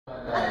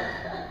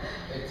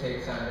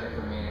takes on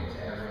different meaning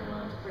to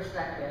everyone.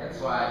 Perspective.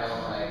 That's why I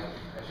don't like,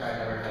 I try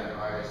never to have an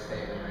artist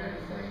statement or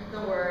anything.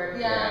 The word,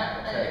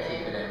 yeah. I try to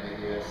keep it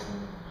ambiguous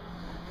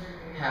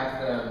and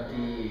have them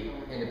be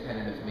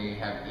independent of me,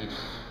 have each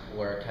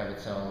work have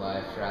its own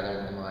life rather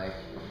than like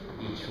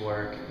each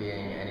work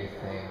being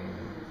anything,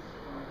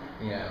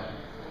 you know,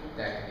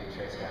 that can be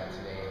traced out to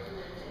me.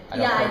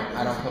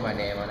 I don't put my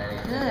name on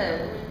anything.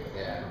 Good.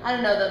 Yeah. I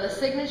don't know though, the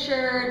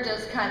signature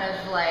does kind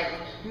of like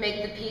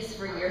make the piece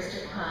for years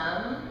to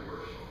come.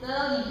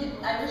 Though you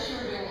could, I wish you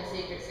were doing a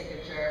secret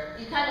signature.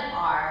 You kind of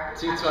are.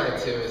 222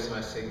 actually. is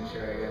my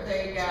signature, I guess.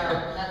 There you go.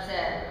 That's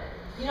it.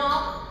 You know,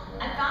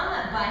 I found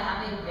that by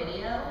having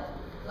video,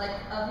 like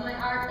of my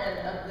art and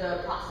of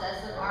the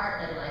process of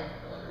art, and like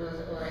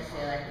when I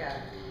say like,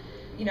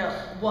 you know,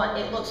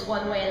 it looks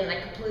one way and then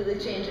I completely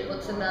change it,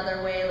 looks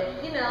another way.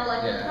 Like, you know,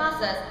 like the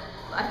process.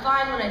 I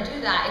find when I do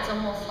that, it's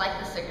almost like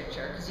the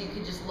signature because you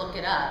could just look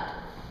it up.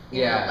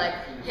 You know, like,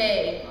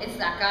 hey, it's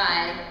that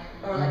guy,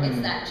 or like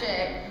it's that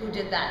chick who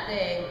did that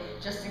thing,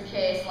 just in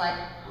case like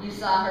you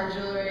saw her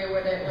jewelry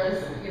when it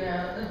was, you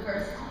know, the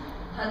first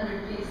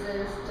 100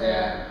 pieces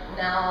to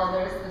now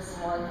there's this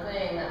one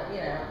thing that,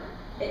 you know,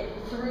 it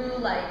through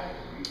like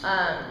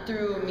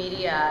through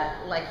media,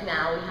 like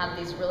now we have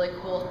these really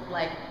cool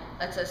like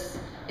it's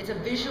a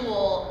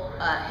visual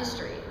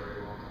history.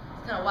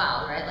 It's kind of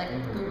wild, right?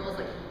 Like Google's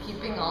like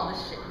keeping all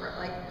this shit for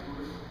like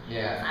I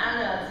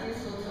don't know, it's a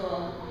useful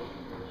tool.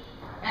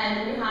 And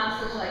when you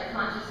have such like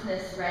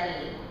consciousness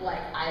ready like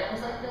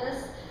items like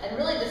this, and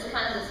really this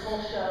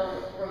whole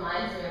show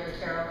reminds me of a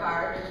tarot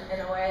card in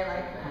a way,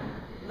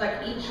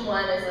 like each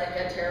one is like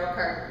a tarot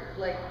card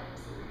like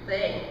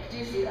thing. Do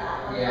you see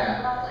that?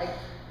 Like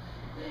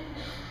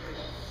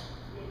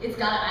it's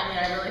got, I mean,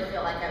 I really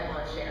feel like I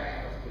want to share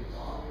it with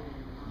people.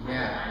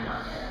 I'm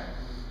not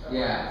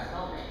gonna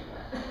tell me,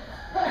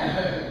 but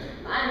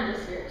I'm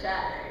just here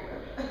chatting.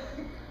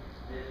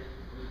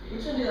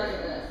 Which one do you like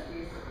the best?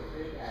 These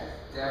guys?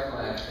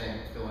 Definitely, I think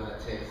the one that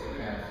takes the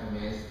crown for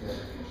me is the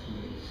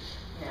key.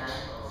 Yeah.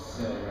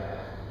 So rad.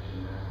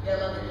 Yeah, I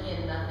love the key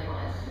and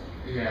nothingness.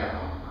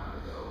 Yeah.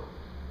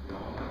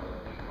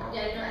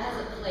 Yeah, you know, it has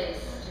a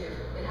place too.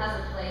 It has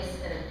a place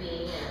and a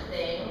being and a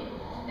thing.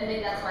 I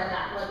think that's why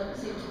that one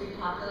seems to be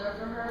popular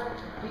for her,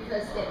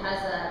 because it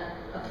has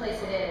a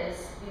place it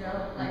is, you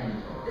know, like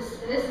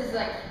this is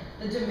like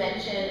the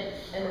dimension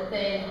and the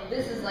thing.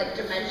 This is like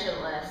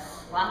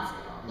dimensionless.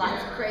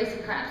 Lots of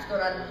crazy crap's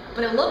going on.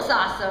 But it looks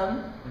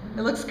awesome.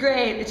 It looks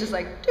great. It's just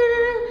like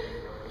doo-doo-doo.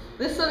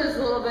 This one is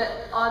a little bit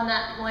on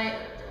that point.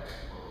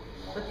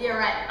 But you're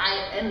right,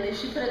 and they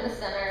should put it in the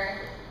center.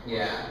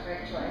 Yeah.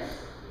 Great choice.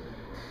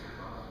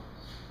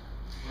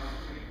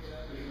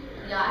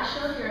 Yeah, I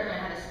showed her and I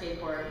had a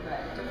skateboard, but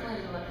it definitely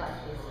didn't look like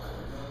these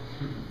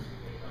ones.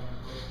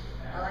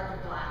 I like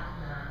the black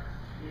mat.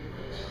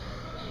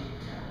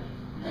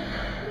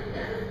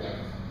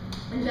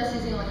 And just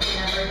using like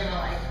you're never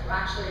gonna like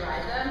actually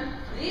ride them.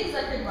 These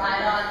I could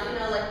ride on, you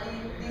know, like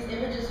these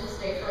images will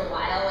stay for a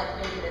while, like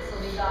maybe this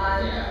will be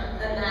gone,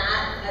 and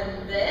that,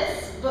 and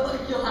this, but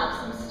like you'll have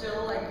some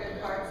still like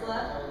good parts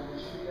left.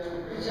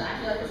 Which I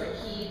feel like is a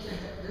key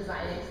to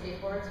designing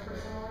skateboards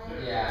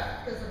personally.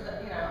 Yeah. Because of the,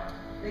 you know,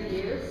 the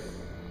use.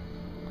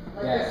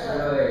 Like it's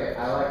really, I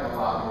like a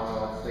lot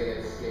more once they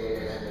get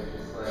skated and they're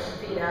just like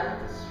beat up,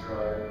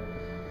 destroyed.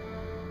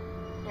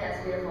 Yeah,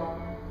 it's beautiful.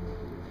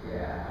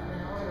 Yeah. I mean,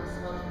 I want to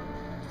smoke.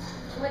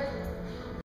 Like,